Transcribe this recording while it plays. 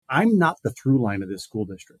I'm not the through line of this school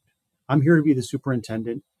district. I'm here to be the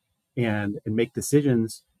superintendent and make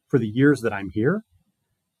decisions for the years that I'm here.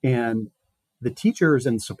 And the teachers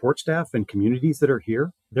and support staff and communities that are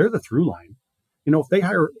here, they're the through line.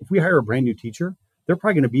 If we hire a brand new teacher, they're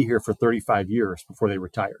probably going to be here for 35 years before they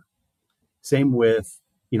retire. Same with,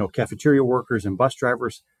 cafeteria workers and bus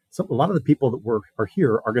drivers. So a lot of the people that are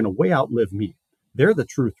here are going to way outlive me. They're the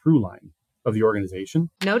true through line of the organization.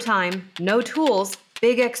 No time, no tools,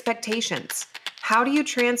 big expectations. How do you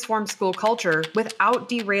transform school culture without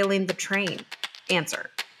derailing the train? Answer: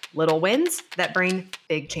 little wins that bring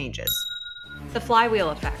big changes. The flywheel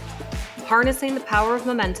effect. Harnessing the power of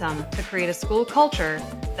momentum to create a school culture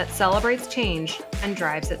that celebrates change and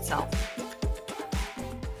drives itself.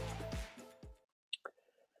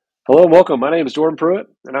 Hello and welcome. My name is Jordan Pruitt,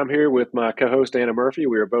 and I'm here with my co-host Anna Murphy.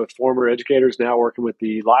 We are both former educators now working with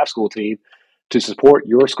the Live School team to support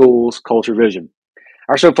your school's culture vision.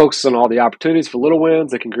 Our show focuses on all the opportunities for little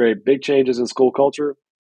wins that can create big changes in school culture.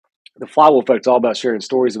 The flywheel effect is all about sharing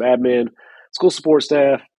stories of admin, school support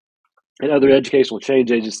staff, and other educational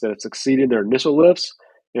change agents that have succeeded in their initial lifts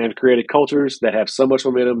and have created cultures that have so much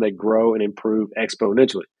momentum they grow and improve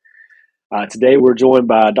exponentially. Today, we're joined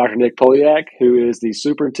by Dr. Nick Polyak, who is the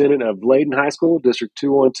superintendent of Layden High School, District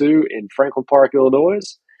 212 in Franklin Park,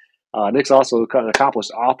 Illinois. Nick's also an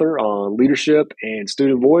accomplished author on leadership and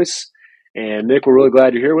student voice. And Nick, we're really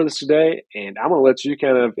glad you're here with us today. And I'm going to let you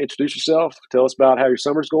kind of introduce yourself, tell us about how your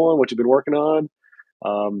summer's going, what you've been working on.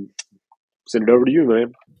 Send it over to you,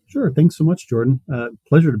 man. Sure. Thanks so much, Jordan.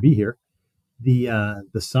 Pleasure to be here. The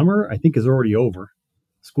summer, I think, is already over.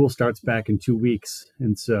 School starts back in 2 weeks.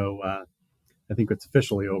 And so I think it's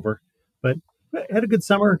officially over. But I had a good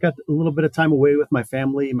summer. Got a little bit of time away with my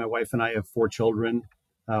family. My wife and I have 4 children,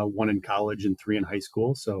 1 in college and 3 in high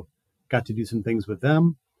school. So got to do some things with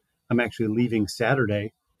them. I'm actually leaving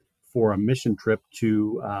Saturday for a mission trip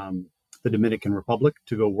to the Dominican Republic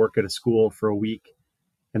to go work at a school for a week.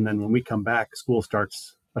 And then when we come back, school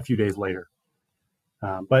starts a few days later.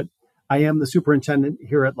 But I am the superintendent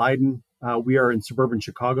here at Layden. We are in suburban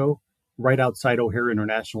Chicago, right outside O'Hare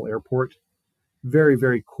International Airport. Very,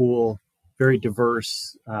 very cool, very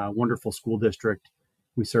diverse, wonderful school district.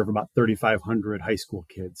 We serve about 3,500 high school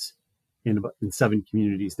kids in 7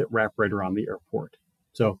 communities that wrap right around the airport.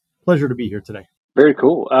 So pleasure to be here today. Very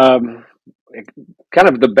cool. Kind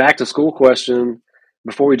of the back to school question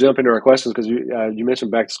before we jump into our questions, because you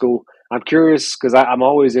mentioned back to school. I'm curious because I'm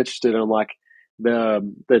always interested in like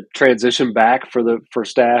the transition back for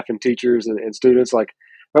staff and teachers and students. Like,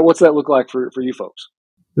 what's that look like for you folks?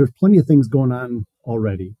 There's plenty of things going on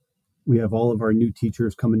already. We have all of our new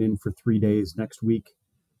teachers coming in for 3 days next week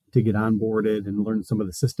to get onboarded and learn some of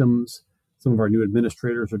the systems. Some of our new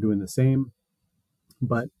administrators are doing the same.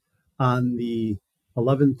 But on the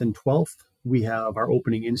 11th and 12th, we have our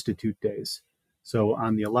opening institute days. So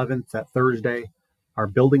on the 11th, that Thursday, our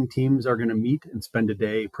building teams are going to meet and spend a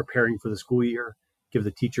day preparing for the school year, give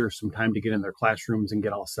the teachers some time to get in their classrooms and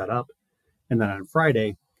get all set up. And then on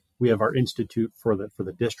Friday, we have our institute for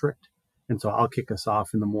the district. And so I'll kick us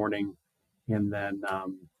off in the morning and then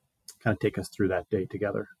kind of take us through that day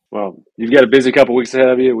together. Well, you've got a busy couple weeks ahead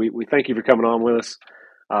of you. We thank you for coming on with us.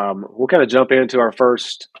 We'll kind of jump into our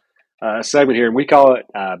first segment here, and we call it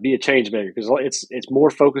Be a Change Maker, because it's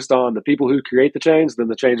more focused on the people who create the change than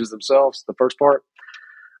the changes themselves, the first part.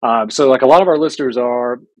 So like a lot of our listeners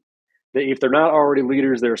if they're not already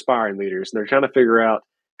leaders, they're aspiring leaders. And they're trying to figure out,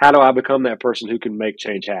 how do I become that person who can make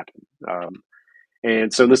change happen?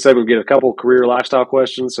 And so in this segment, we get a couple career lifestyle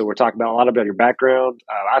questions. So we're talking about a lot about your background.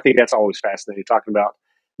 I think that's always fascinating, talking about,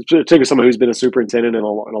 particularly someone who's been a superintendent in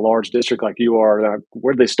a large district like you are.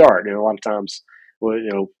 Where did they start? A lot of times, with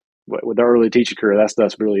the early teaching career, that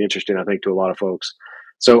stuff's really interesting, I think, to a lot of folks.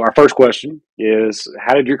 So our first question is,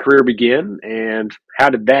 how did your career begin, and how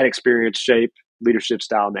did that experience shape leadership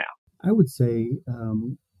style now? I would say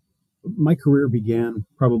my career began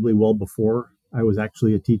probably well before I was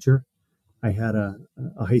actually a teacher. I had a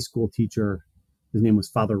high school teacher. His name was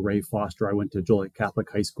Father Ray Foster. I went to Joliet Catholic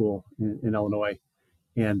High School in Illinois.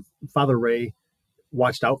 And Father Ray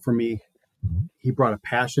watched out for me. He brought a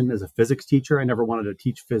passion as a physics teacher. I never wanted to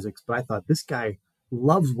teach physics, but I thought, this guy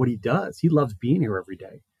loves what he does. He loves being here every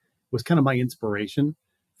day. It was kind of my inspiration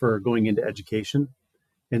for going into education.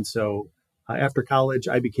 And so after college,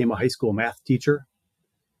 I became a high school math teacher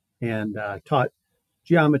and taught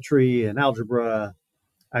geometry and algebra.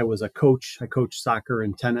 I was a coach. I coached soccer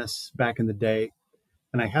and tennis back in the day.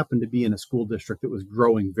 And I happened to be in a school district that was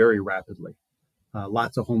growing very rapidly.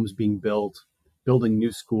 Lots of homes being built, building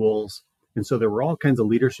new schools. And so there were all kinds of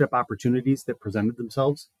leadership opportunities that presented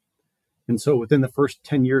themselves. And so within the first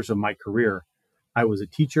 10 years of my career, I was a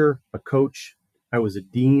teacher, a coach, I was a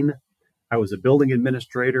dean, I was a building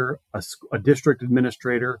administrator, a district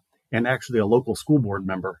administrator, and actually a local school board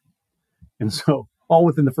member. And so all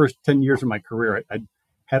within the first 10 years of my career, I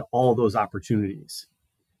had all those opportunities.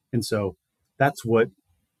 And so that's what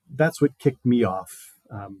kicked me off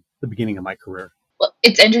the beginning of my career. Well,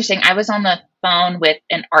 it's interesting. I was on the phone with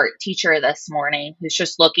an art teacher this morning who's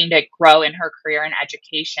just looking to grow in her career in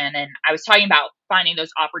education. And I was talking about finding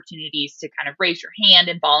those opportunities to kind of raise your hand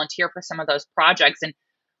and volunteer for some of those projects. And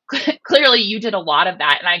clearly you did a lot of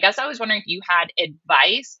that. And I guess I was wondering if you had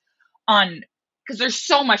advice on, because there's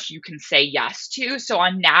so much you can say yes to. So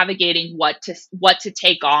on navigating what to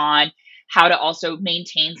take on, how to also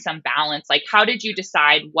maintain some balance. Like, how did you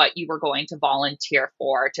decide what you were going to volunteer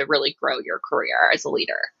for to really grow your career as a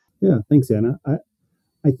leader? Yeah, thanks, Anna.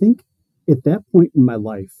 I think at that point in my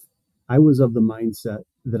life, I was of the mindset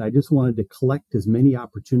that I just wanted to collect as many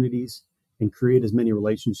opportunities and create as many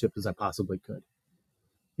relationships as I possibly could.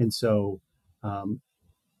 And so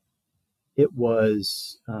it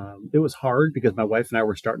was hard because my wife and I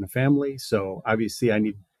were starting a family. So obviously I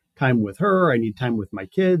need time with her. I need time with my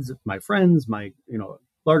kids, my friends, my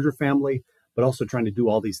larger family, but also trying to do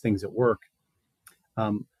all these things at work.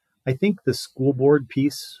 I think the school board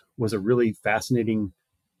piece was a really fascinating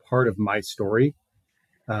part of my story.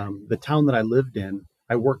 The town that I lived in,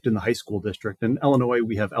 I worked in the high school district. In Illinois,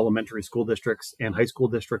 we have elementary school districts and high school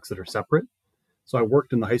districts that are separate. So I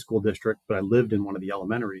worked in the high school district, but I lived in one of the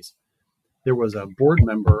elementaries. There was a board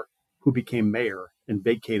member who became mayor and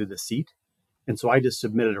vacated the seat. And so I just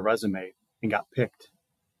submitted a resume and got picked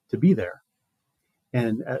to be there.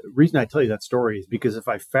 And the reason I tell you that story is because if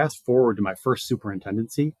I fast forward to my first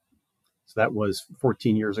superintendency, so that was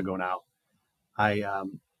 14 years ago now,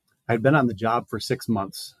 I'd been on the job for 6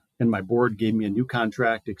 months, and my board gave me a new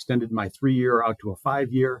contract, extended my 3-year out to a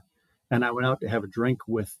 5-year, and I went out to have a drink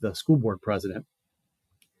with the school board president.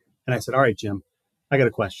 And I said, all right, Jim, I got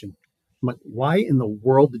a question. I'm like, why in the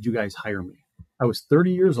world did you guys hire me? I was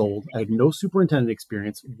 30 years old. I had no superintendent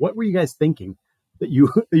experience. What were you guys thinking that you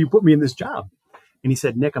put me in this job? And he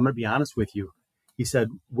said, Nick, I'm going to be honest with you. He said,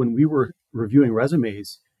 when we were reviewing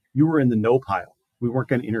resumes, you were in the no pile. We weren't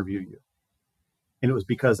going to interview you. And it was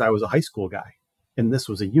because I was a high school guy and this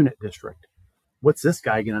was a unit district. What's this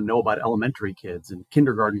guy going to know about elementary kids and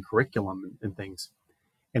kindergarten curriculum and things?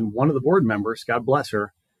 And one of the board members, God bless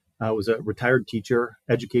her, was a retired teacher,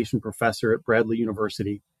 education professor at Bradley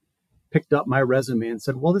University, picked up my resume and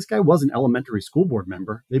said, well, this guy was an elementary school board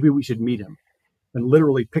member. Maybe we should meet him. And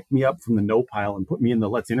literally picked me up from the no pile and put me in the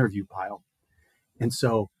let's interview pile. And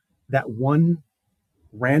so that one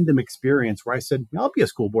random experience where I said, I'll be a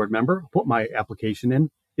school board member, put my application in,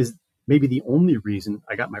 is maybe the only reason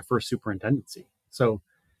I got my first superintendency. So,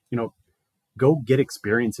 go get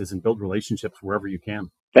experiences and build relationships wherever you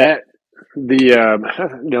can. That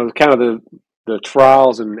kind of the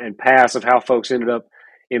trials and paths of how folks ended up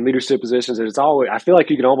in leadership positions. And it's always, I feel like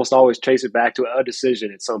you can almost always trace it back to a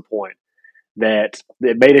decision at some point that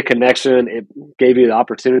made a connection. It gave you the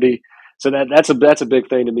opportunity. So that's a big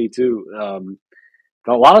thing to me too.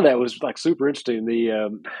 A lot of that was like super interesting.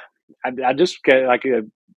 I just like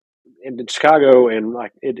in Chicago and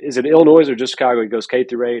is it Illinois or just Chicago? It goes K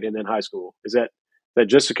through 8 and then high school. Is that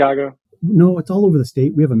just Chicago? No, it's all over the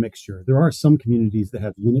state. We have a mixture. There are some communities that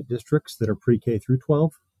have unit districts that are pre-K through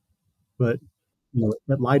 12, but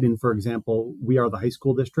at Leiden, for example, we are the high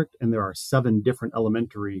school district, and there are 7 different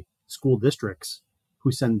elementary school districts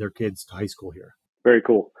who send their kids to high school here. Very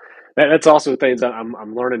cool. That's also things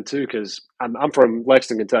I'm learning too, because I'm from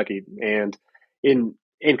Lexington, Kentucky, and in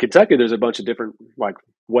Kentucky there's a bunch of different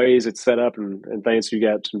ways it's set up and things. You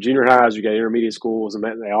got some junior highs, you got intermediate schools, and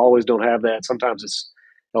they always don't have that. Sometimes it's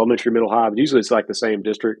elementary, middle, high, but usually it's like the same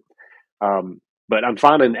district. But I'm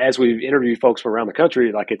finding as we interview folks from around the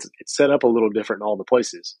country, it's set up a little different in all the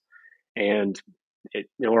places, and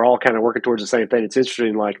we're all kind of working towards the same thing. It's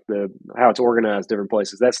interesting, how it's organized different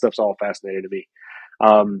places. That stuff's all fascinating to me.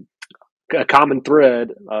 A common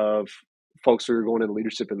thread of folks who are going into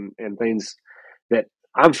leadership and things that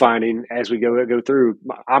I'm finding as we go through.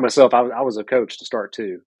 I myself, I was a coach to start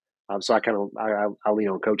too, so I lean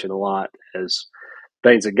on coaching a lot as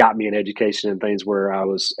things that got me in education and things where I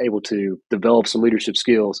was able to develop some leadership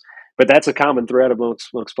skills. But that's a common thread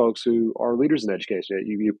amongst folks who are leaders in education.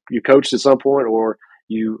 You coached at some point, or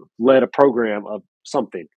you led a program of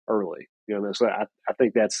something early. So I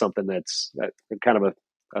think that's something that's kind of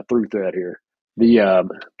a through thread here. The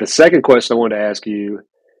second question I wanted to ask you.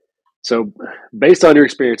 So based on your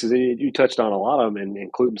experiences, and you touched on a lot of them,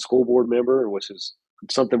 including school board member, which is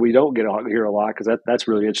something we don't get to hear a lot because that's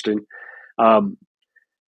really interesting. Um,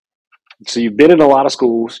 so you've been in a lot of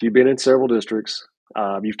schools, you've been in several districts,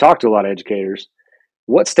 you've talked to a lot of educators.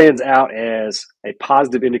 What stands out as a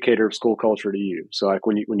positive indicator of school culture to you? So like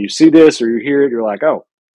when you see this or you hear it, you're like, oh,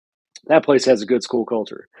 that place has a good school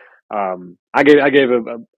culture. I gave a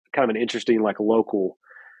kind of an interesting like local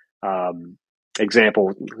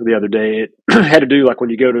example the other day. It had to do like when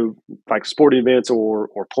you go to like sporting events or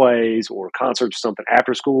plays or concerts or something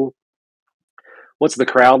after school. What's the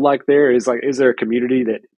crowd like there? Is there a community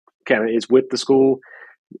that kind of is with the school?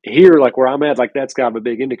 Here, like where I'm at, like that's kind of a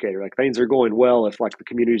big indicator. Like things are going well if like the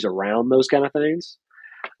community's around those kind of things.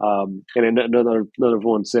 And another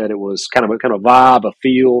one said it was kind of vibe, a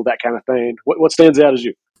feel, that kind of thing. What stands out as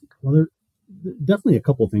you? Well, there definitely a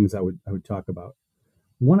couple things I would talk about.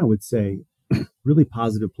 One, I would say really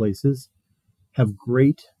positive places have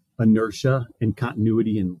great inertia and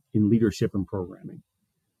continuity in leadership and programming.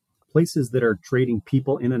 Places that are trading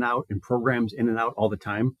people in and out and programs in and out all the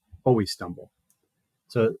time always stumble.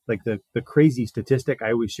 So like the crazy statistic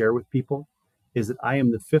I always share with people is that I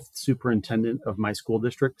am the fifth superintendent of my school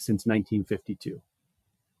district since 1952.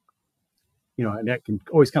 And that can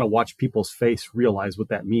always kind of watch people's face realize what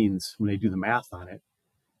that means when they do the math on it.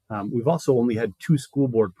 We've also only had two school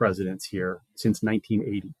board presidents here since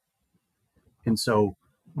 1980. And so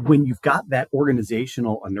when you've got that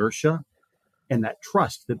organizational inertia and that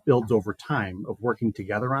trust that builds over time of working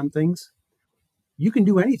together on things, you can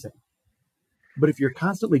do anything. But if you're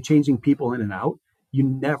constantly changing people in and out,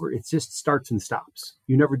 it just starts and stops.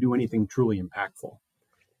 You never do anything truly impactful.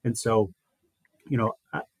 And so,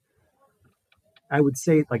 I would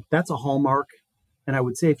say like that's a hallmark. And I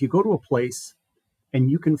would say if you go to a place and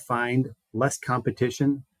you can find less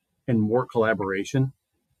competition and more collaboration,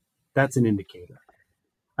 that's an indicator.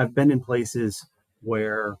 I've been in places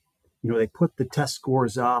where, they put the test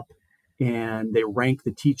scores up and they rank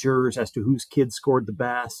the teachers as to whose kids scored the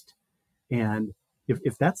best. And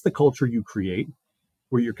if that's the culture you create,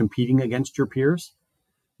 where you're competing against your peers,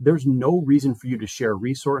 there's no reason for you to share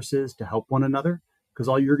resources to help one another, because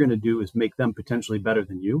all you're going to do is make them potentially better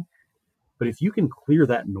than you. But if you can clear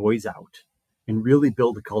that noise out and really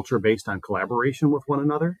build a culture based on collaboration with one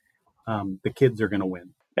another, the kids are going to win.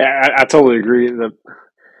 I totally agree.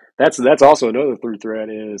 That's also another through thread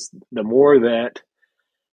is the more that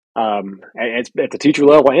at the teacher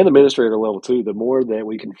level and the administrator level too, the more that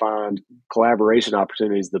we can find collaboration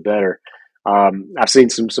opportunities, the better. I've seen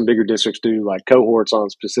some bigger districts do like cohorts on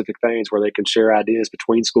specific things where they can share ideas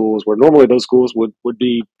between schools, where normally those schools would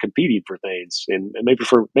be competing for things, and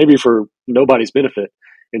maybe for nobody's benefit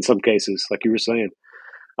in some cases, like you were saying.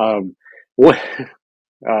 Um, what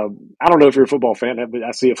I don't know if you're a football fan, but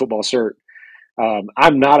I see a football shirt.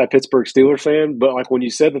 I'm not a Pittsburgh Steelers fan, but like when you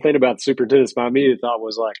said the thing about the superintendents, my immediate thought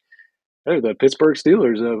was like, they're the Pittsburgh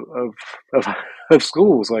Steelers of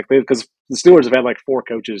schools, like because the Steelers have had like four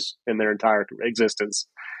coaches in their entire existence,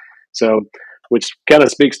 so which kind of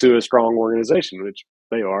speaks to a strong organization, which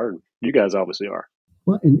they are, and you guys obviously are.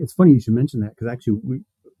 Well, and it's funny you should mention that, because actually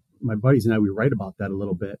my buddies and I, we write about that a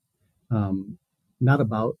little bit. Not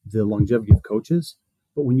about the longevity of coaches,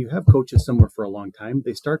 but when you have coaches somewhere for a long time,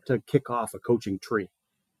 they start to kick off a coaching tree.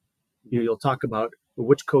 You'll talk about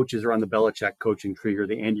which coaches are on the Belichick coaching tree or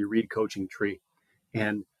the Andy Reid coaching tree.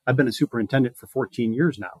 And I've been a superintendent for 14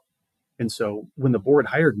 years now. And so when the board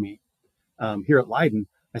hired me here at Leiden,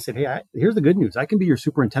 I said, hey, here's the good news. I can be your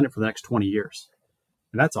superintendent for the next 20 years.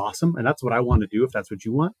 And that's awesome. And that's what I want to do if that's what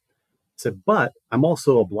you want. I said, but I'm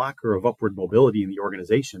also a blocker of upward mobility in the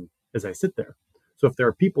organization as I sit there. So if there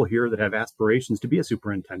are people here that have aspirations to be a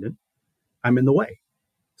superintendent, I'm in the way.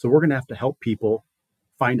 So we're going to have to help people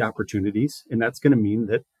find opportunities. And that's going to mean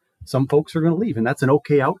that some folks are going to leave. And that's an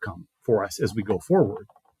okay outcome for us as we go forward.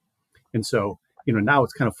 And so, now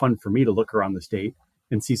it's kind of fun for me to look around the state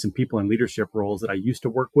and see some people in leadership roles that I used to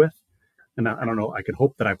work with. And I don't know, I could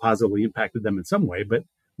hope that I positively impacted them in some way, but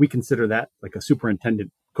we consider that like a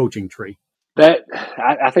superintendent coaching tree. That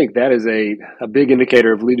I think that is a big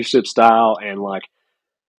indicator of leadership style and like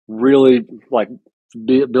really like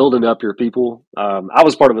building up your people. I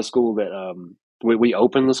was part of a school that we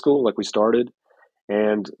opened the school, like we started,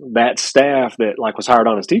 and that staff that like was hired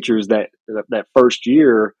on as teachers that first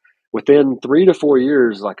year, within 3 to 4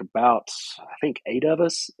 years, like about I think 8 of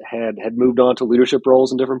us had moved on to leadership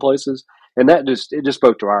roles in different places, and it just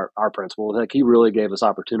spoke to our principal. Like he really gave us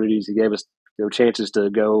opportunities. He gave us chances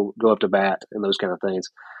to go up to bat and those kind of things.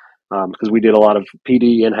 Because we did a lot of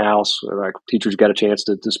PD in house, like teachers got a chance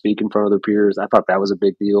to speak in front of their peers. I thought that was a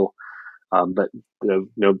big deal. But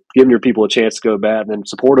giving your people a chance to go bat and then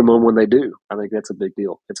supporting them when they do, I think that's a big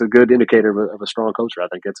deal. It's a good indicator of a strong culture. I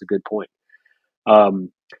think that's a good point.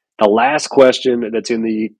 The last question that's in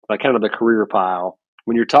the like kind of the career pile,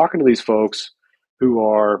 when you're talking to these folks who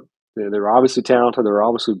are they're obviously talented, they're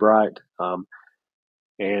obviously bright,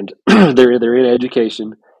 and they're in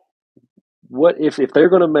education. What if they're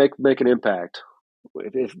going to make an impact?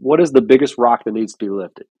 If what is the biggest rock that needs to be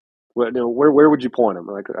lifted? Where would you point them?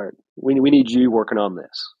 Like, all right, we need you working on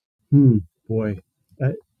this. Boy, uh,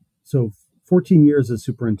 so 14 years as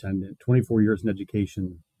superintendent, 24 years in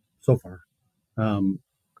education so far. Um,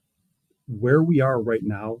 where we are right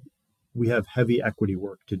now, we have heavy equity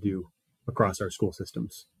work to do across our school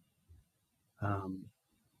systems. Um,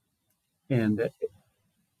 and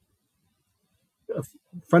a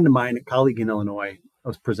friend of mine, a colleague in Illinois, I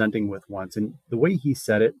was presenting with once, and the way he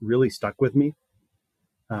said it really stuck with me.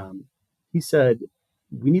 He said,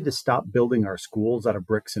 we need to stop building our schools out of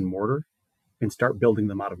bricks and mortar and start building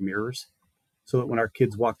them out of mirrors so that when our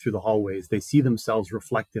kids walk through the hallways, they see themselves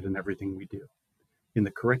reflected in everything we do, in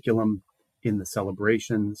the curriculum, in the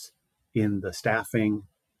celebrations, in the staffing.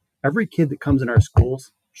 Every kid that comes in our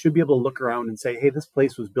schools should be able to look around and say, hey, this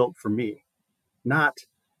place was built for me, not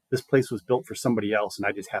this place was built for somebody else and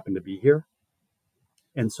I just happen to be here.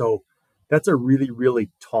 And so that's a really, really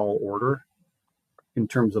tall order in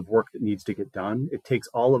terms of work that needs to get done. It takes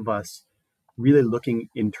all of us really looking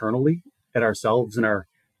internally at ourselves and our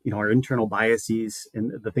internal biases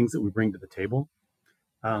and the things that we bring to the table.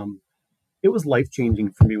 It was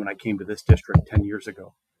life-changing for me when I came to this district 10 years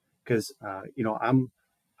ago because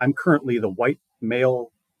I'm currently the white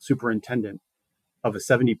male superintendent of a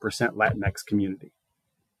 70% Latinx community.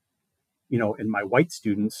 And my white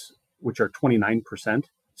students, which are 29%,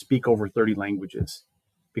 speak over 30 languages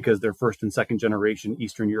because they're first and second generation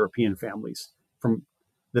Eastern European families from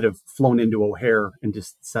that have flown into O'Hare and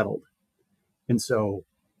just settled. And so,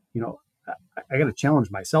 I got to challenge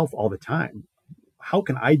myself all the time. How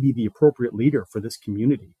can I be the appropriate leader for this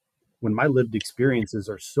community when my lived experiences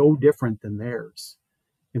are so different than theirs?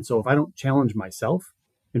 And so if I don't challenge myself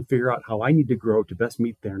and figure out how I need to grow to best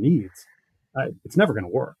meet their needs, it's never going to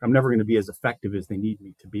work. I'm never going to be as effective as they need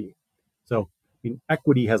me to be. So,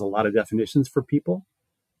 equity has a lot of definitions for people,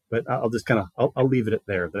 but I'll just I'll leave it at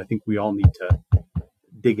there. That I think we all need to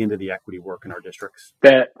dig into the equity work in our districts.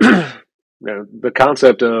 That the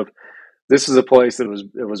concept of this is a place that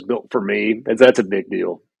was built for me. That's a big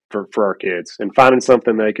deal for our kids, and finding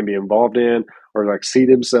something they can be involved in or like see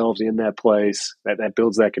themselves in that place that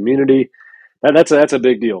builds that community. That's a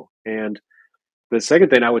big deal. And the second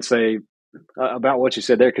thing I would say about what you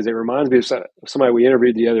said there, because it reminds me of somebody we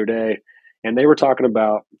interviewed the other day, and they were talking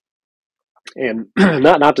about, and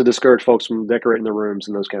not to discourage folks from decorating the rooms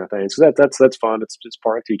and those kind of things. So that's fun. It's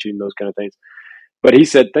part of teaching those kind of things. But he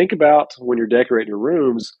said, think about when you're decorating your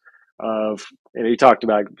rooms and he talked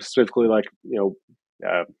about specifically like,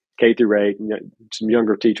 K through 8, some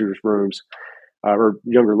younger teachers' rooms or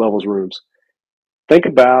younger levels rooms. Think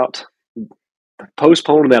about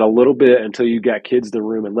postponing that a little bit until you got kids in the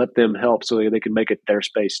room and let them help so they can make it their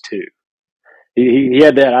space too. He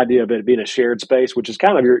had that idea of it being a shared space, which is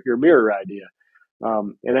kind of your mirror idea.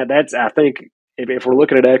 And that's, I think, if we're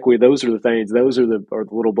looking at equity, those are the things, those are the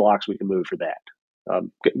little blocks we can move for that.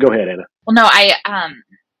 Go ahead, Anna. Well, no,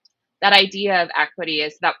 that idea of equity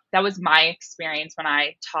is that was my experience when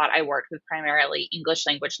I taught. I worked with primarily English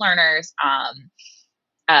language learners,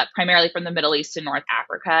 primarily from the Middle East and North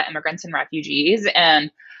Africa, immigrants and refugees. And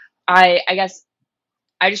I guess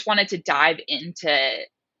I just wanted to dive into,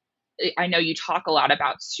 I know you talk a lot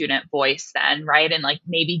about student voice then, right? And like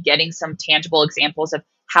maybe getting some tangible examples of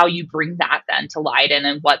how you bring that then to light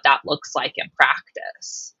and what that looks like in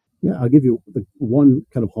practice. Yeah, I'll give you one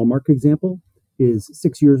kind of hallmark example is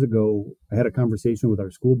 6 years ago, I had a conversation with our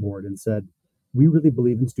school board and said, we really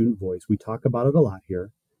believe in student voice. We talk about it a lot here.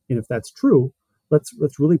 And if that's true, let's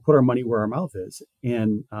really put our money where our mouth is.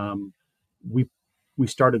 And we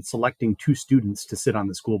started selecting 2 students to sit on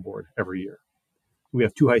the school board every year. We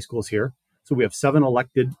have 2 high schools here. So we have 7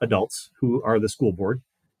 elected adults who are the school board.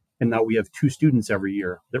 And now we have 2 students every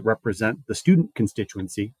year that represent the student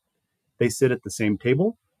constituency. They sit at the same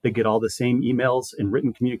table. They get all the same emails and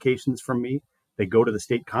written communications from me. They go to the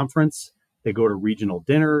state conference. They go to regional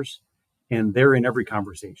dinners, and they're in every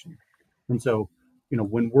conversation. And so,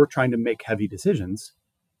 when we're trying to make heavy decisions,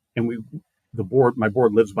 and my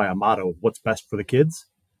board lives by a motto, what's best for the kids?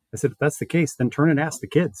 I said, if that's the case, then turn and ask the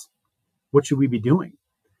kids, what should we be doing?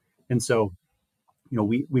 And so,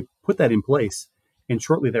 we put that in place. And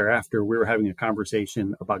shortly thereafter, we were having a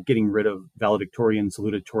conversation about getting rid of valedictorian,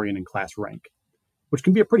 salutatorian, and class rank, which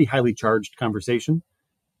can be a pretty highly charged conversation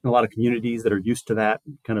in a lot of communities that are used to that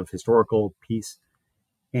kind of historical piece.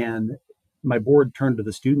 And my board turned to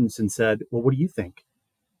the students and said, well, what do you think?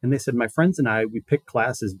 And they said, my friends and I, we pick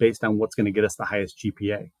classes based on what's going to get us the highest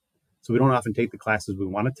GPA. So we don't often take the classes we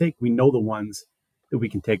want to take. We know the ones that we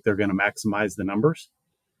can take, they're going to maximize the numbers.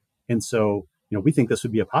 And so, we think this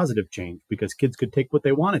would be a positive change because kids could take what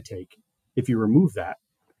they want to take if you remove that.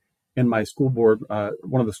 And my school board,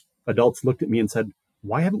 one of the adults looked at me and said,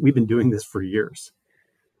 why haven't we been doing this for years?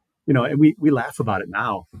 And we laugh about it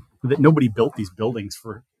now that nobody built these buildings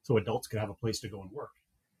so adults could have a place to go and work.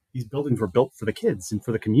 These buildings were built for the kids and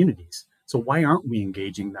for the communities. So why aren't we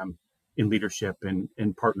engaging them in leadership and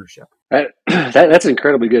partnership? That's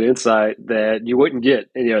incredibly good insight that you wouldn't get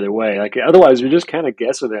any other way. Like otherwise, you're just kind of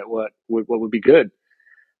guessing at what would be good.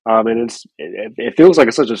 And it feels like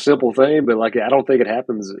it's such a simple thing, but like I don't think it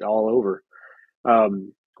happens all over.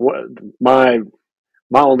 What my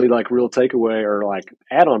only like real takeaway or like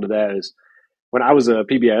add on to that is when I was a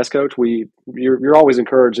PBS coach, you're always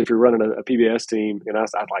encouraged if you're running a PBS team, and I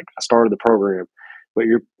started the program, but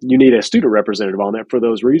you need a student representative on that for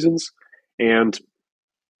those reasons. And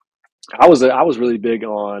I was really big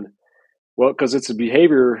on, well, because it's a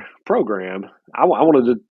behavior program. I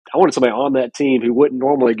wanted somebody on that team who wouldn't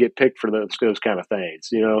normally get picked for those kind of things,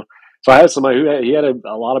 So I had somebody he had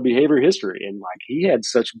a lot of behavior history, and like he had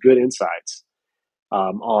such good insights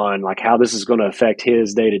on like how this is going to affect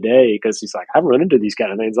his day to day. Because he's like, I've run into these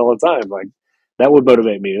kind of things all the time. Like that would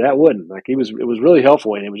motivate me. That wouldn't. Like it was really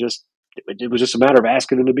helpful, and it was just a matter of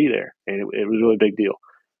asking him to be there, and it was a really big deal.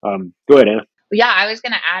 Go ahead, Anna. Yeah, I was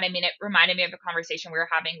going to add, it reminded me of a conversation we were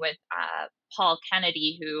having with Paul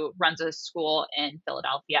Kennedy, who runs a school in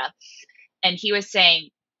Philadelphia. And he was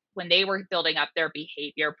saying when they were building up their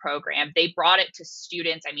behavior program, they brought it to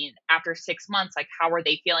students. After 6 months, like how were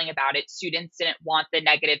they feeling about it? Students didn't want the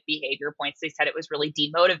negative behavior points. They said it was really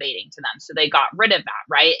demotivating to them. So they got rid of that,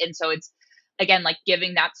 right? And so it's, again, like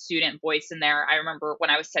giving that student voice in there. I remember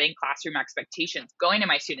when I was setting classroom expectations, going to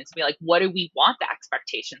my students and be like, what do we want the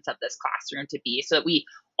expectations of this classroom to be, so that we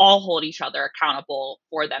all hold each other accountable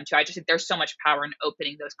for them too. I just think there's so much power in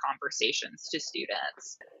opening those conversations to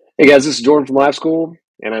students. Hey guys, this is Jordan from Live School,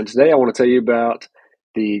 and today I want to tell you about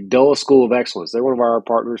the Dulles School of Excellence. They're one of our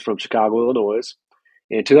partners from Chicago, Illinois.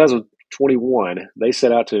 In 2021, they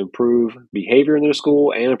set out to improve behavior in their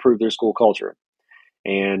school and improve their school culture.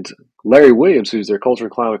 And Larry Williams, who's their culture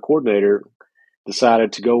and climate coordinator,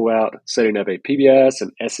 decided to go out setting up a PBS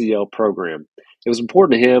and SEL program. It was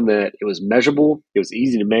important to him that it was measurable, it was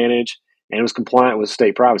easy to manage, and it was compliant with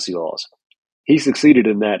state privacy laws. He succeeded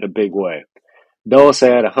in that in a big way. Dulles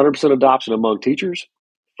had 100% adoption among teachers,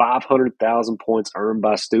 500,000 points earned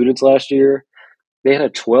by students last year. They had a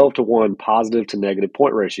 12-to-1 positive to negative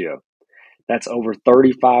point ratio. That's over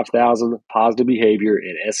 35,000 positive behavior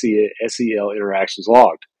and SEL interactions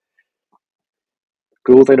logged.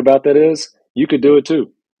 Cool thing about that is you could do it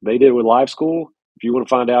too. They did it with Live School. If you want to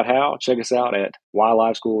find out how, check us out at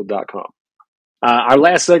whyliveschool.com. Our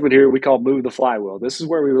last segment here we call Move the Flywheel. This is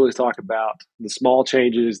where we really talk about the small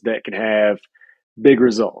changes that can have big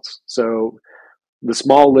results. So the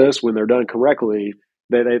small lifts, when they're done correctly,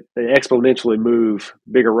 they exponentially move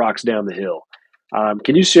bigger rocks down the hill.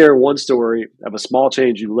 Can you share one story of a small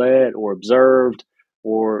change you led or observed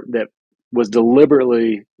or that was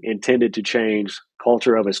deliberately intended to change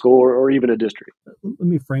culture of a school or even a district? Let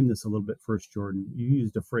me frame this a little bit first, Jordan. You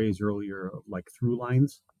used a phrase earlier of like through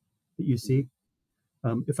lines that you see.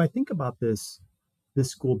 If I think about this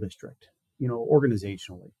school district,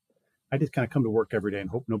 organizationally, I just kind of come to work every day and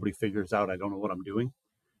hope nobody figures out I don't know what I'm doing.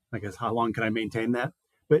 I guess how long can I maintain that?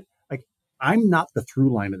 But like, I'm not the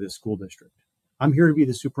through line of this school district. I'm here to be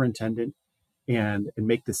the superintendent and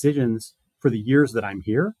make decisions for the years that I'm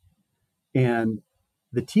here. And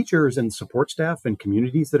the teachers and support staff and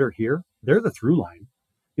communities that are here, they're the through line.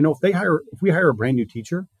 If we hire a brand new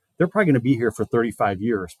teacher, they're probably going to be here for 35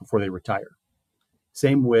 years before they retire.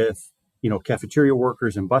 Same with, cafeteria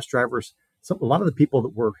workers and bus drivers. So a lot of the people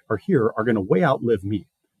that are here are going to way outlive me.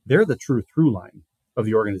 They're the true through line of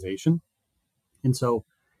the organization. And so,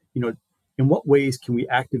 in what ways can we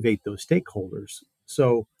activate those stakeholders?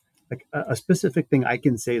 So like a specific thing I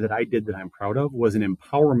can say that I did that I'm proud of was an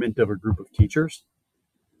empowerment of a group of teachers.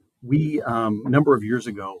 We, a number of years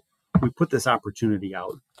ago, we put this opportunity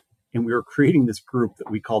out and we were creating this group that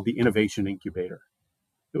we called the Innovation Incubator.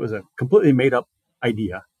 It was a completely made up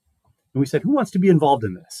idea. And we said, who wants to be involved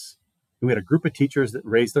in this? And we had a group of teachers that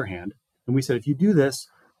raised their hand. And we said, if you do this,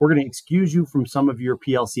 we're going to excuse you from some of your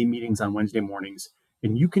PLC meetings on Wednesday mornings,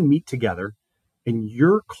 and you can meet together. And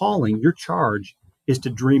your charge is to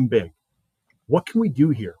dream big. What can we do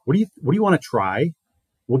here? What do you want to try?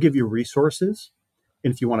 We'll give you resources.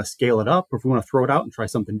 And if you want to scale it up, or if we want to throw it out and try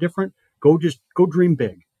something different, go dream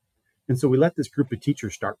big. And so we let this group of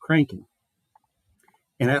teachers start cranking.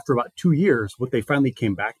 And after about 2 years, what they finally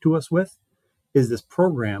came back to us with is this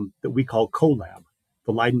program that we call CoLab,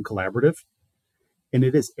 the Leiden Collaborative. And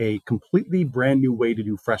it is a completely brand new way to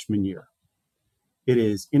do freshman year. It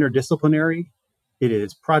is interdisciplinary. It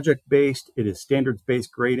is project-based. It is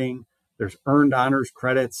standards-based grading. There's earned honors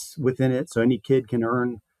credits within it, so any kid can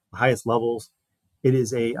earn the highest levels. It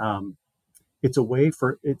is it's a way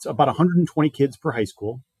for, it's about 120 kids per high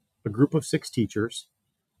school, a group of 6 teachers,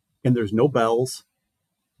 and there's no bells.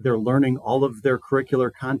 They're learning all of their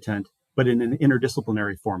curricular content, but in an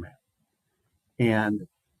interdisciplinary format. And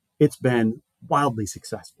it's been wildly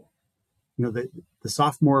successful. The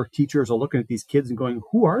sophomore teachers are looking at these kids and going,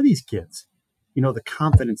 who are these kids? The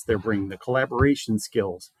confidence they're bringing, the collaboration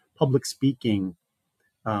skills, public speaking,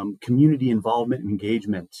 community involvement and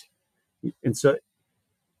engagement. And so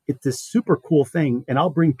it's this super cool thing. And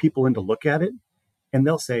I'll bring people in to look at it, and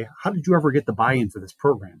they'll say, how did you ever get the buy-in for this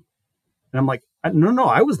program? And I'm like, no,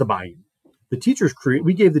 I was the buy-in.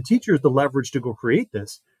 We gave the teachers the leverage to go create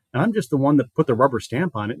this. And I'm just the one that put the rubber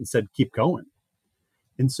stamp on it and said, keep going.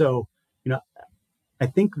 And so, I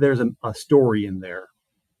think there's a story in there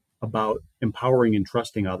about empowering and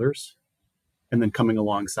trusting others and then coming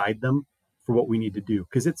alongside them for what we need to do.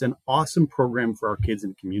 Because it's an awesome program for our kids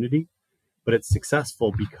in the community, but it's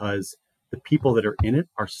successful because the people that are in it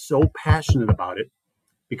are so passionate about it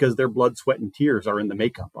because their blood, sweat, and tears are in the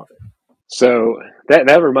makeup of it. So that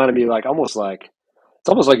reminded me it's almost like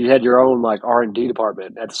you had your own like R&D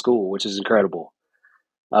department at the school, which is incredible.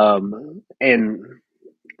 And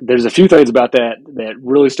there's a few things about that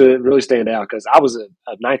really stand out because I was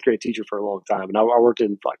a ninth grade teacher for a long time, and I worked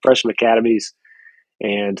in like freshman academies,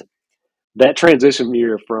 and that transition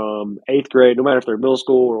year from eighth grade, no matter if they're middle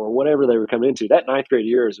school or whatever they were coming into, that ninth grade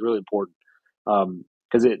year is really important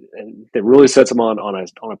because it really sets them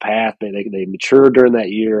on a path. They mature during that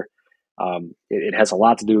year. It has a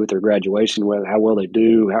lot to do with their graduation, how well they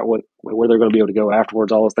do, where they're going to be able to go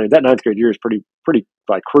afterwards. All those things. That ninth grade year is pretty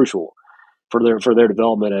like crucial for their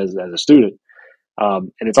development as a student.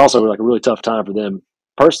 And it's also like a really tough time for them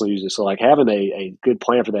personally, usually. So like having a good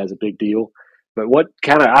plan for that is a big deal. But what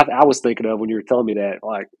kind of I was thinking of when you were telling me that,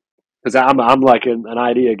 like, because I'm like an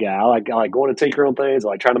idea guy. I like going to tinker on things, I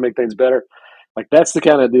like trying to make things better. Like that's the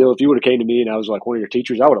kind of deal. If you would have came to me and I was like one of your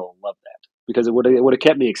teachers, I would have loved that because it would have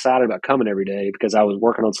kept me excited about coming every day because I was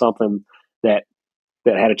working on something that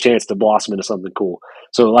had a chance to blossom into something cool.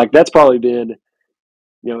 So like that's probably been,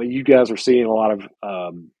 you guys are seeing a lot of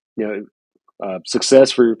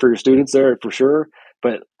success for your students there for sure.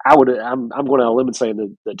 But I'm going to limit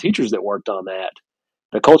saying the teachers that worked on that,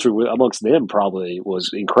 the culture amongst them probably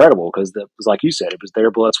was incredible because it was like you said, it was their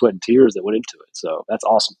blood, sweat, and tears that went into it. So that's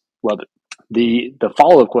awesome. Love it. The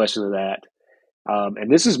follow up question to that,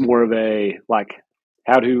 and this is more of a like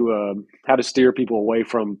how to steer people away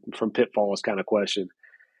from pitfalls kind of question.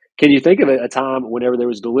 Can you think of a time whenever there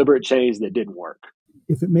was deliberate change that didn't work?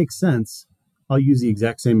 If it makes sense, I'll use the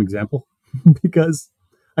exact same example because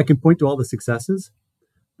I can point to all the successes,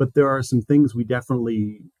 but there are some things we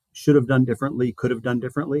definitely should have done differently, could have done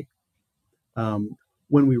differently.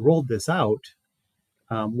 When we rolled this out,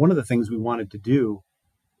 one of the things we wanted to do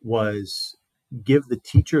was give the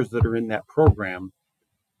teachers that are in that program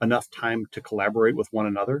enough time to collaborate with one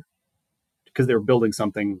another because they were building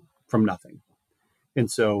something from nothing. And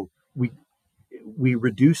so we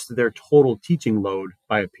reduced their total teaching load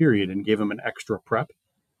by a period and gave them an extra prep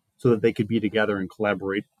so that they could be together and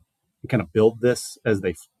collaborate and kind of build this as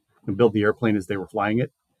they build the airplane as they were flying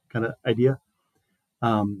it kind of idea.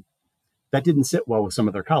 That didn't sit well with some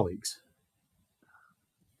of their colleagues,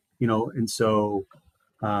 and so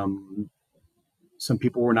some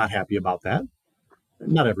people were not happy about that.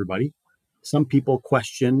 Not everybody. Some people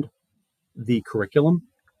questioned the curriculum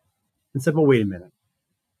and said, well, wait a minute.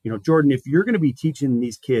 Jordan, if you're going to be teaching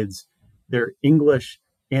these kids their English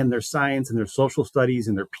and their science and their social studies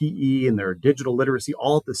and their PE and their digital literacy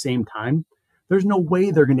all at the same time, there's no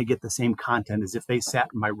way they're going to get the same content as if they sat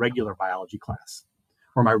in my regular biology class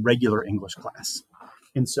or my regular English class.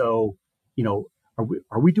 And so,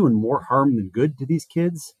 are we doing more harm than good to these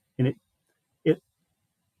kids? And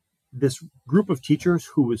this group of teachers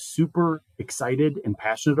who was super excited and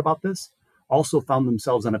passionate about this also found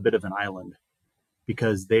themselves on a bit of an island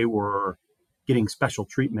because they were getting special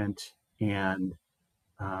treatment and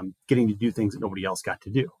getting to do things that nobody else got to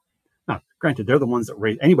do. Now, granted, they're the ones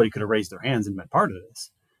that anybody could have raised their hands and been part of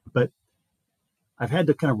this, but I've had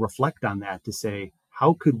to kind of reflect on that to say,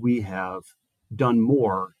 how could we have done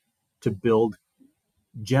more to build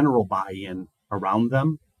general buy-in around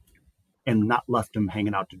them and not left them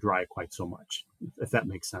hanging out to dry quite so much, if that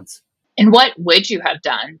makes sense. And what would you have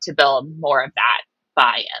done to build more of that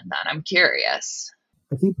buy-in then? I'm curious.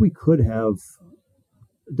 I think we could have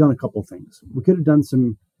done a couple things. We could have done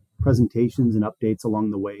some presentations and updates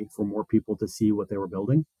along the way for more people to see what they were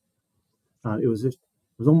building. It was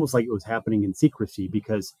almost like it was happening in secrecy,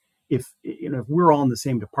 because if we're all in the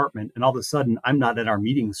same department and all of a sudden I'm not at our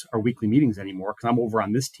meetings, our weekly meetings anymore, because I'm over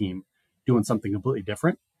on this team doing something completely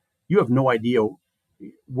different, you have no idea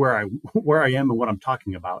where I where I am and what I'm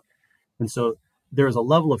talking about. And so there's a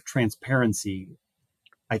level of transparency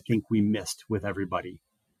I think we missed with everybody.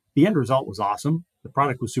 The end result was awesome. The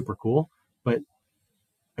product was super cool, but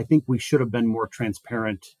I think we should have been more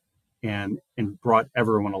transparent and brought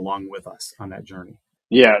everyone along with us on that journey.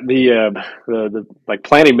 Yeah, the like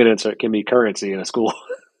planning minutes can be currency in a school.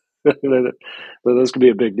 Those can be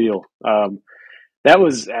a big deal. That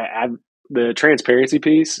was the transparency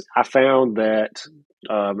piece. I found that,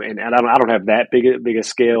 and I don't have that big a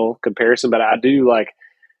scale comparison, but I do like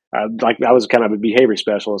I was kind of a behavior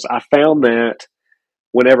specialist. I found that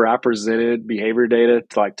whenever I presented behavior data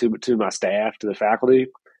to my staff, to the faculty,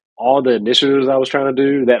 all the initiatives I was trying to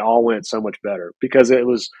do, that all went so much better because it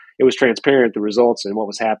was transparent, the results and what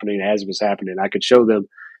was happening as it was happening. I could show them,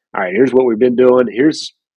 all right, here's what we've been doing,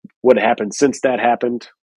 here's what happened since that happened,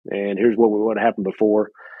 and here's what happened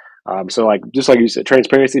before. So like just like you said,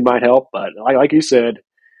 transparency might help, but like you said,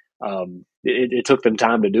 it took them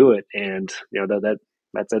time to do it, and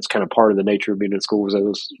that's kind of part of the nature of being in schools.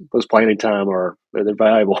 Those planning time they're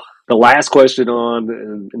valuable. The last question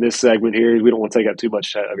in this segment here is we don't want to take up too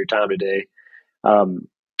much of your time today. Um,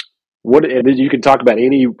 what and you can talk about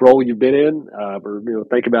any role you've been in, or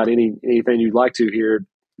think about anything you'd like to here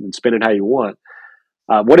and spin it how you want.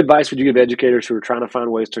 What advice would you give educators who are trying to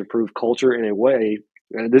find ways to improve culture in a way?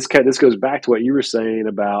 And this goes back to what you were saying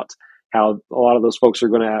about how a lot of those folks are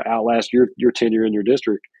going to outlast your tenure in your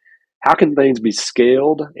district. How can things be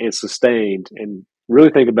scaled and sustained? And really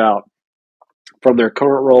think about from their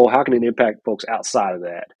current role, how can it impact folks outside of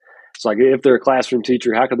that? It's like if they're a classroom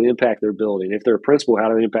teacher, how can they impact their building? If they're a principal, how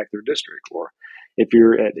do they impact their district? Or if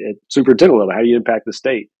you're at superintendent level, how do you impact the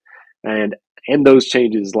state? And those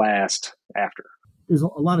changes last after. There's a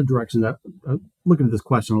lot of directions that looking at this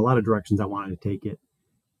question, a lot of directions I wanted to take it.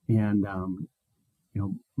 And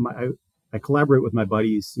I collaborate with my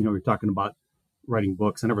buddies. We're talking about writing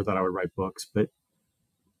books. I never thought I would write books, but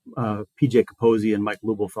PJ Capozzi and Mike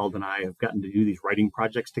Lubelfeld and I have gotten to do these writing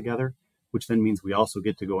projects together, which then means we also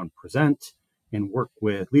get to go and present and work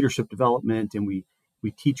with leadership development. And we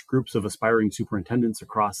teach groups of aspiring superintendents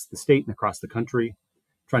across the state and across the country,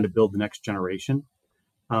 trying to build the next generation.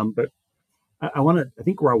 But I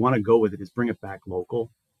think where I want to go with it is bring it back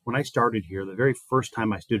local. When I started here, the very first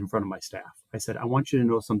time I stood in front of my staff, I said, I want you to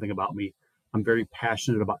know something about me. I'm very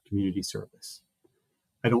passionate about community service.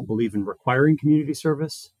 I don't believe in requiring community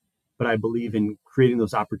service, but I believe in creating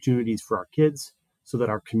those opportunities for our kids so that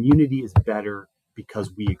our community is better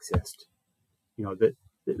because we exist. That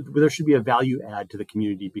there should be a value add to the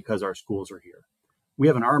community because our schools are here. We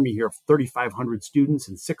have an army here of 3,500 students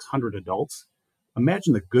and 600 adults.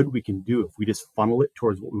 Imagine the good we can do if we just funnel it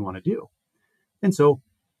towards what we want to do. And so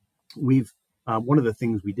we've one of the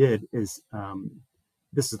things we did is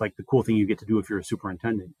this is like the cool thing you get to do if you're a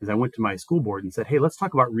superintendent is I went to my school board and said, hey, let's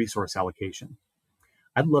talk about resource allocation.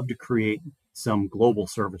 I'd love to create some global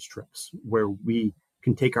service trips where we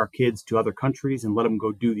can take our kids to other countries and let them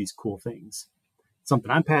go do these cool things. It's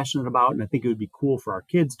something I'm passionate about, and I think it would be cool for our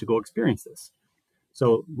kids to go experience this.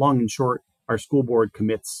 So long and short, our school board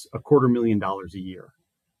commits $250,000 a year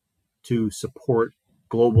to support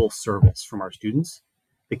global service from our students.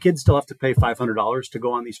 The kids still have to pay $500 to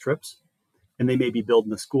go on these trips, and they may be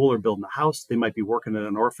building a school or building a house. They might be working at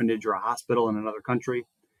an orphanage or a hospital in another country,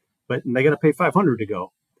 but they got to pay $500 to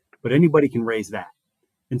go. But anybody can raise that.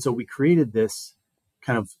 And so we created this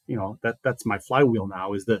kind of, that's my flywheel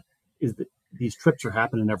now is that these trips are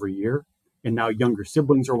happening every year. And now younger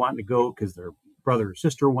siblings are wanting to go because their brother or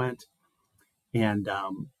sister went. And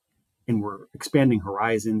we're expanding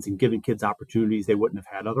horizons and giving kids opportunities they wouldn't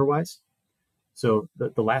have had otherwise. So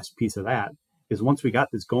the last piece of that is once we got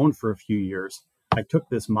this going for a few years, I took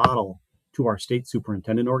this model to our state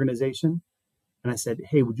superintendent organization. And I said,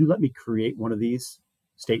 hey, would you let me create one of these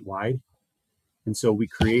statewide? And so we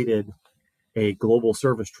created a global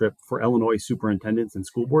service trip for Illinois superintendents and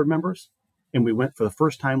school board members. And we went for the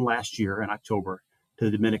first time last year in October to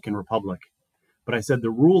the Dominican Republic. But I said, the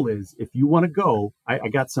rule is if you want to go, I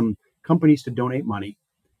got some companies to donate money.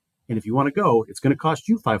 And if you want to go, it's going to cost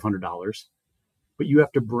you $500, but you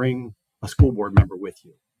have to bring a school board member with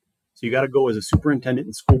you. So you got to go as a superintendent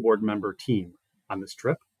and school board member team on this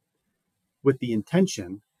trip with the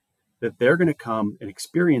intention that they're going to come and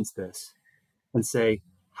experience this and say,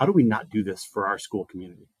 how do we not do this for our school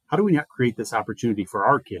community? How do we not create this opportunity for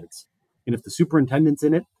our kids? And if the superintendent's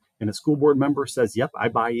in it and a school board member says, yep, I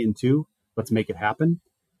buy in too, let's make it happen.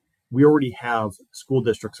 We already have school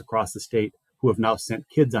districts across the state who have now sent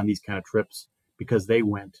kids on these kind of trips because they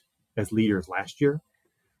went as leaders last year.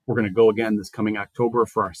 We're going to go again this coming October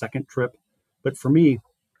for our second trip. But for me,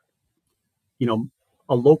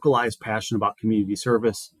 a localized passion about community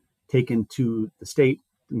service taken to the state,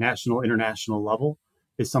 national, international level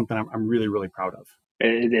is something I'm really, really proud of.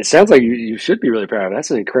 It sounds like you should be really proud.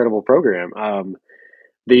 That's an incredible program.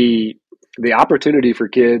 The the opportunity for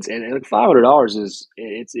kids and $500 is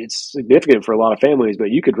it's significant for a lot of families, but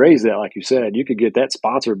you could raise that, like you said, you could get that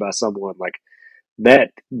sponsored by someone like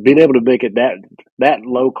that. Being able to make it that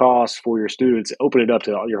low cost for your students, open it up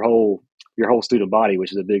to your whole student body,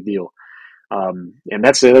 which is a big deal. And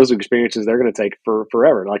that's those experiences they're going to take for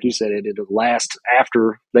forever. Like you said, it'll last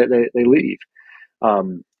after they leave.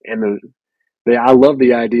 And I love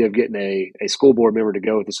the idea of getting a school board member to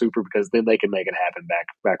go with the super because then they can make it happen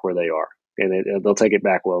back where they are, and they'll take it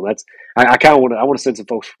back well. I kind of want to send some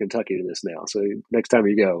folks from Kentucky to this now. So next time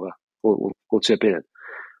you go, we'll chip in.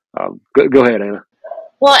 Go ahead, Anna.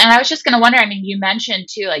 Well, and I was just going to wonder. I mean, you mentioned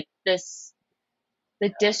too, like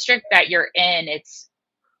the district that you're in. It's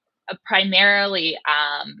primarily,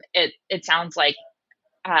 it sounds like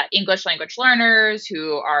English language learners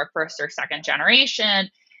who are first or second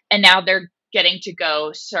generation, and now they're getting to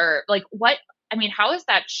go serve. Like, how has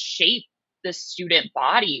that shaped the student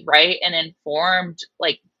body, right? And informed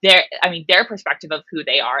like their perspective of who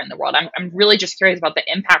they are in the world. I'm really just curious about the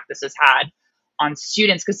impact this has had on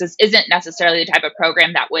students, because this isn't necessarily the type of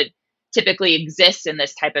program that would typically exist in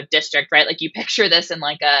this type of district, right? Like you picture this in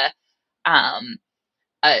like a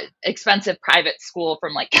expensive private school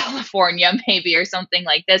from like California maybe, or something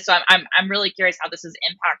like this. So I'm really curious how this has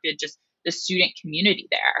impacted just the student community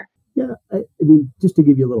there. Yeah, I mean, just to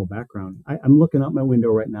give you a little background, I'm looking out my window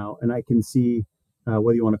right now and I can see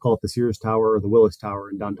whether you want to call it the Sears Tower or the Willis Tower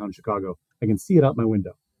in downtown Chicago. I can see it out my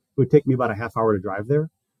window. It would take me about a half hour to drive there.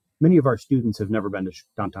 Many of our students have never been to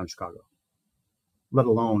downtown Chicago, let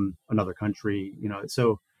alone another country.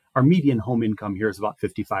 So our median home income here is about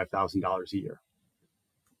 $55,000 a year.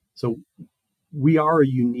 So we are a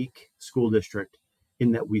unique school district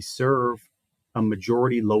in that we serve a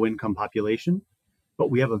majority low-income population,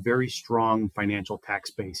 but we have a very strong financial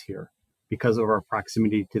tax base here because of our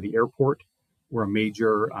proximity to the airport. We're a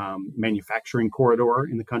major manufacturing corridor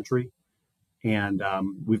in the country, and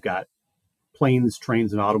we've got planes,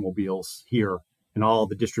 trains, and automobiles here, and all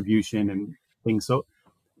the distribution and things. So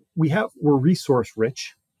we're resource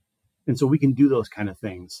rich, and so we can do those kind of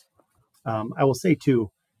things. I will say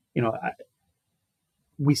too,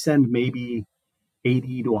 we send maybe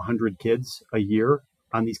 80 to 100 kids a year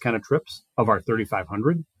on these kind of trips of our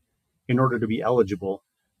 3,500. In order to be eligible,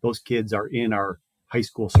 those kids are in our high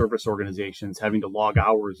school service organizations, having to log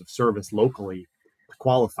hours of service locally to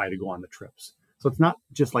qualify to go on the trips. So it's not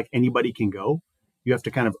just like anybody can go. You have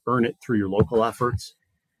to kind of earn it through your local efforts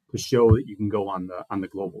to show that you can go on the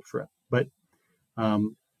global trip. But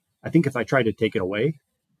I think if I tried to take it away,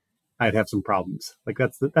 I'd have some problems. Like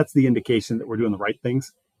that's the indication that we're doing the right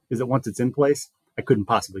things, is that once it's in place, I couldn't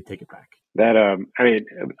possibly take it back. That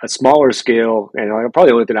a smaller scale, and probably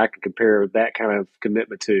the only thing I could compare that kind of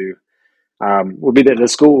commitment to would be that the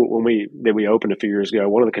school that we opened a few years ago.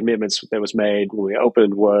 One of the commitments that was made when we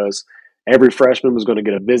opened was every freshman was going to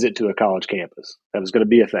get a visit to a college campus. That was going to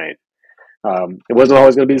be a thing. It wasn't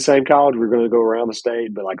always going to be the same college. We were going to go around the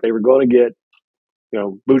state, but like they were going to get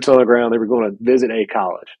boots on the ground. They were going to visit a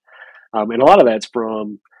college, and a lot of that's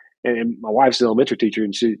from. And my wife's an elementary teacher,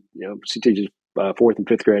 and she teaches fourth and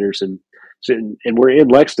fifth graders, and we're in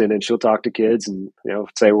Lexington, and she'll talk to kids and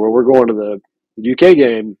say, well, we're going to the UK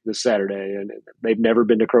game this Saturday, and they've never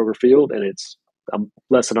been to Kroger Field, and it's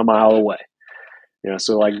less than a mile away.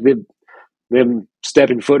 So like them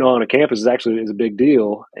stepping foot on a campus is a big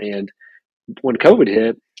deal. And when COVID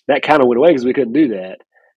hit, that kind of went away because we couldn't do that,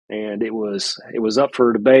 and it was up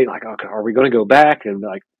for debate. Like, okay, are we going to go back? And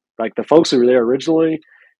like the folks who were there originally,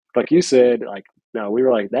 like you said, like. No, we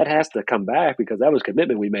were like, that has to come back because that was a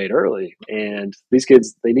commitment we made early. And these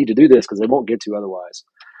kids, they need to do this because they won't get to otherwise.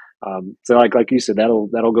 So like you said, that'll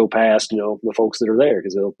go past, the folks that are there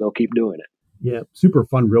because they'll keep doing it. Yeah. Super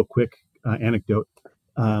fun, real quick anecdote.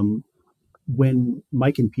 When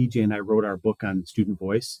Mike and PJ and I wrote our book on student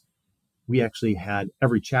voice, we actually had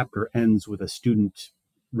every chapter ends with a student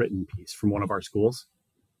written piece from one of our schools.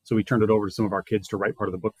 So we turned it over to some of our kids to write part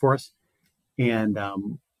of the book for us. And,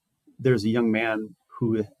 there's a young man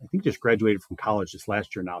who I think just graduated from college this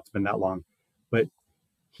last year now. It's been that long. But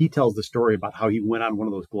he tells the story about how he went on one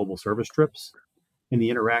of those global service trips, and the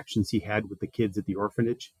interactions he had with the kids at the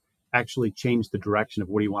orphanage actually changed the direction of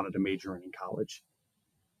what he wanted to major in college.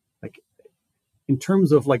 Like, in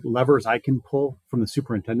terms of like levers I can pull from the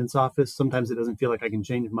superintendent's office, sometimes it doesn't feel like I can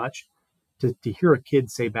change much. To hear a kid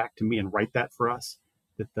say back to me and write that for us,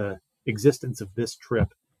 that the existence of this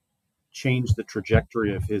trip changed the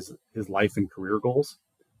trajectory of his life and career goals,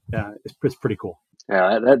 it's pretty cool.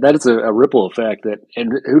 Yeah, that is a ripple effect that,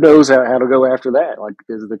 and who knows how to go after that? Like,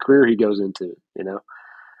 is the career he goes into, you know?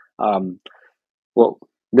 Um, well,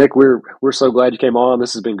 Nick, we're so glad you came on.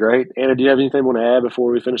 This has been great. Anna, do you have anything you want to add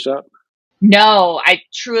before we finish up? No, I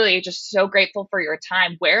truly just so grateful for your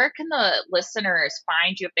time. Where can the listeners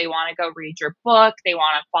find you if they want to go read your book, they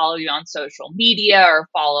want to follow you on social media or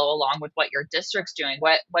follow along with what your district's doing?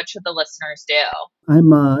 What should the listeners do?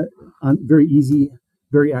 I'm very easy,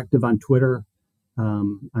 very active on Twitter.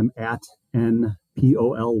 I'm at NPOLYAK,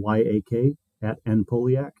 at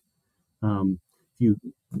NPolyak. If you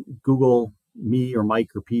Google me or Mike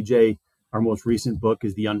or PJ, our most recent book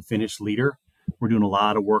is The Unfinished Leader. We're doing a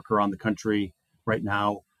lot of work around the country right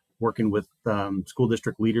now, working with school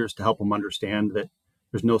district leaders to help them understand that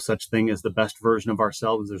there's no such thing as the best version of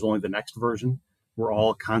ourselves. There's only the next version. We're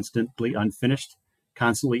all constantly unfinished,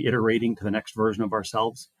 constantly iterating to the next version of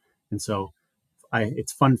ourselves. And so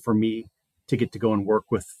it's fun for me to get to go and work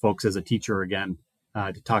with folks as a teacher again,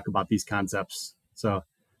 to talk about these concepts. So,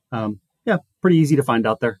 yeah, pretty easy to find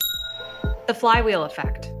out there. The flywheel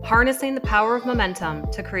effect, harnessing the power of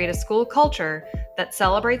momentum to create a school culture that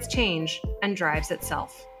celebrates change and drives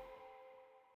itself.